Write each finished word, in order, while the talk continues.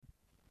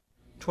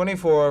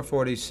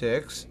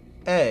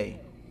2446A.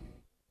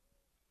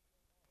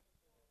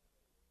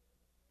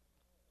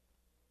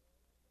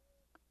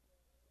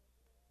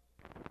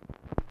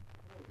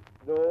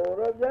 Do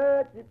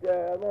reviens, tu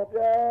Pierre, mon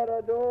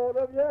Pierre, do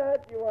reviens,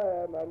 tu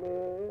ouais,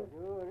 mamie.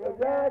 Do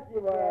reviens, tu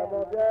ouais,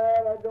 mon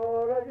Pierre, do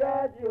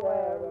reviens, tu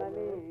ouais,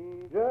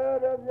 mamie. Je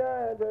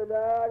reviens de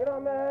la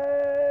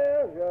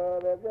grand-mère,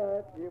 je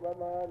reviens, tu vois,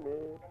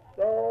 mamie.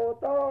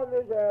 Sautant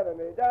légère,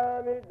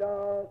 mesdames, et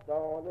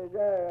dansant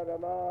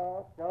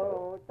légèrement.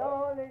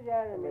 Sautant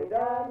légère,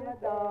 mesdames, et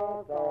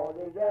dansant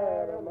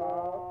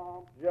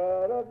légèrement. Je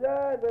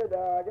reviens de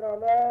la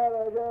grand-mère,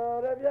 je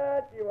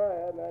reviens, tu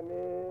vois,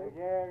 mamie.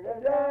 Je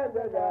reviens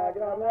de la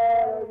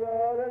grand-mère, je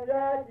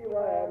reviens, tu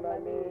vois,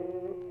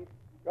 mamie.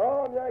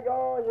 Combien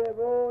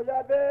gagnez-vous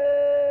la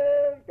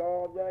belle,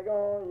 combien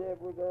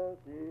gagnez-vous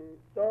aussi?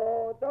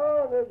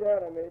 Sautant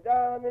légère,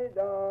 mesdames, et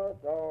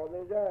dansant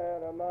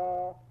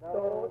légèrement.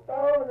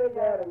 Sautant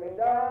légère,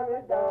 mesdames,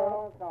 et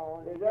dansant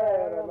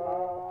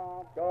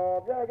légèrement.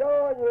 Combien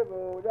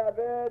gagnez-vous la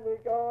belle, et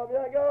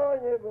combien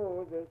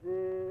gagnez-vous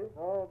aussi?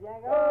 Combien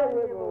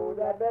gagnez-vous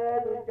la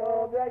belle, et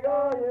combien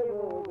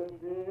gagnez-vous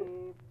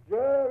aussi? Je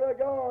le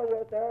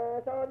gagne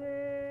 500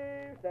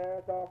 livres,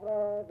 500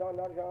 francs en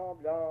argent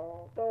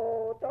blanc.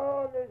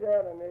 Sautant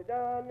légère,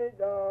 mesdames, et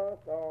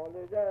dansant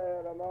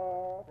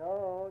légèrement.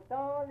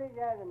 Sautant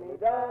légère,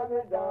 mesdames,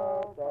 et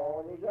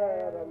dansant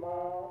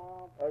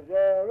légèrement.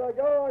 Je le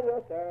gagne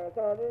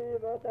 500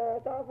 livres,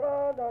 500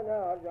 francs en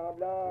argent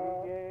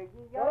blanc. Je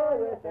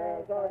gagne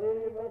 500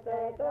 livres,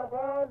 500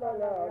 francs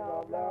en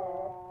argent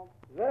blanc.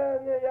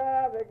 Venez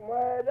avec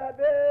moi la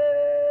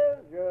belle,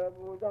 je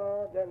vous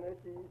en donne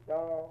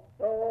 600.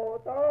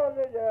 Sautant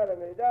légère,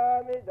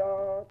 mesdames, et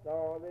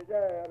dansant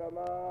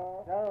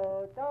légèrement.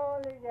 Sautant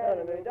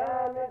légère,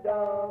 mesdames, et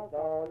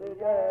dansant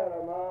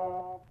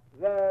légèrement.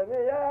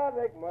 Venez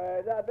avec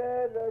moi la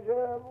belle, je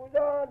vous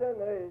en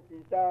donnerai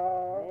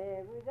 600.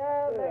 Et vous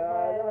avec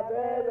moi la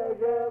belle,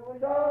 je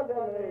vous en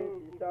donnerai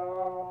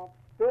 600.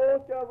 Tout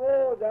ce que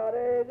vous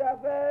aurez à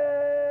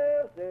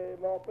faire, c'est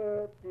mon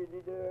petit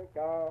lit de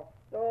camp.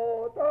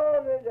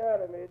 Sautant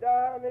légère,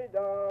 mesdames, et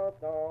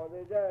dansant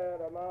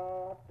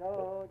légèrement.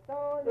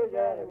 Sautant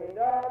légère,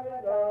 mesdames,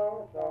 et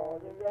dansant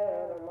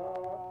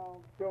légèrement.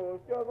 Tout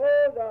ce que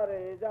vous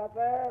aurez à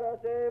faire,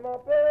 c'est mon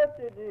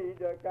petit lit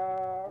de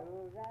camp.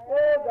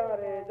 Vous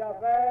aurez à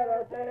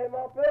faire, c'est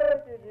mon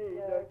petit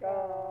lit de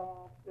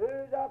camp.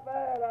 Deux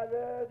affaires à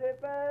le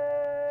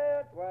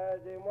défaire, toi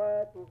et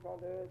moi touchons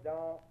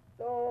dedans.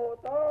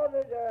 Sautant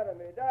légère,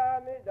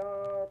 mesdames, et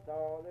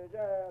dansant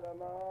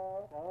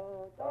légèrement.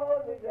 Sautant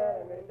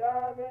légère,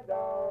 mesdames, et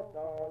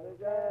dansant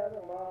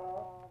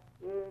légèrement.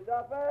 Deux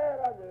affaires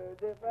à le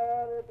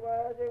défaire, toi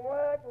et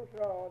moi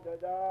coucherons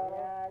dedans.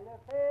 À le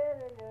faire,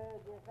 le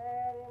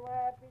défaire, et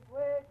moi puis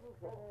toi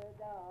coucherons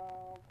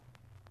dedans.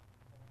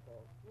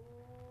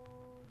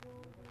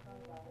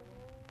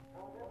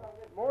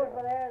 More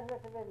for there and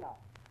this is now.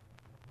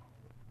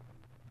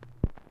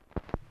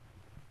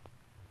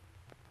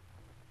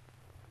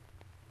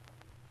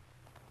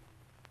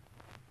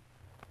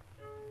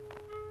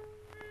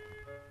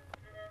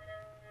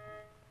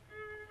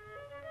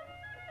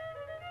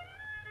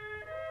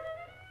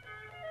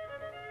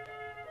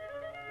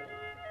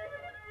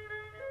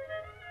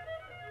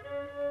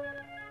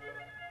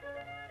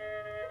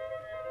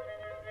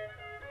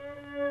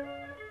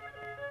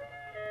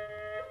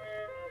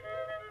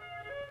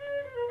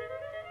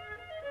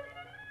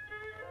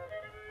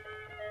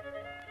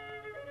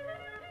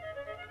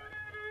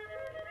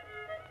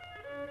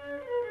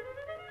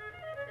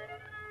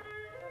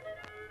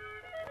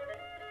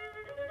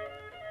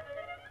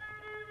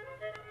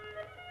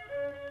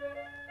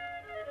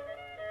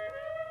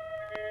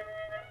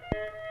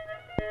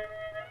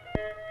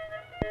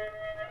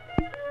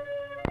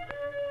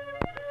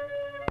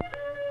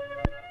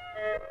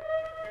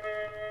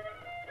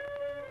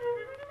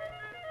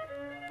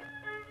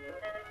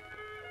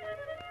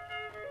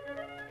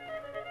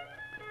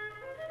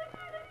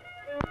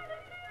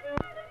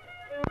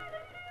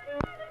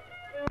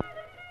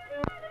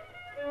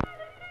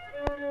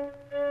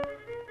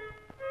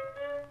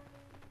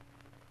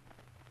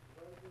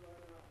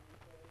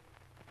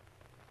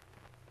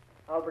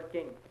 Albert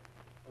King,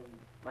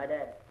 my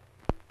dad.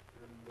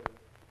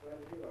 When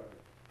did you learn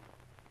it?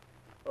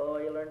 Oh,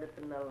 he learned this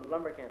in the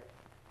lumber camp.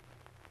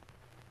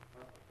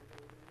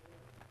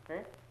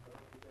 Huh?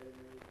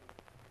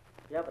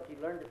 Yeah, but he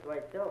learned it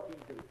by himself.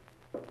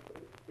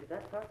 Is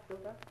that talk still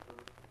talk?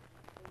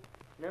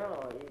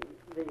 No,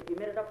 he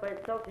made it up by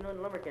itself, in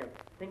lumber camp.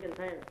 Thinking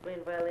time,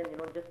 playing violin,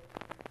 just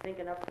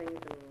thinking up things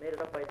and made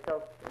it up by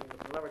itself in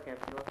lumber camp,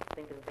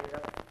 thinking things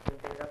up, doing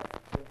things up,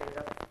 doing things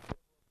up.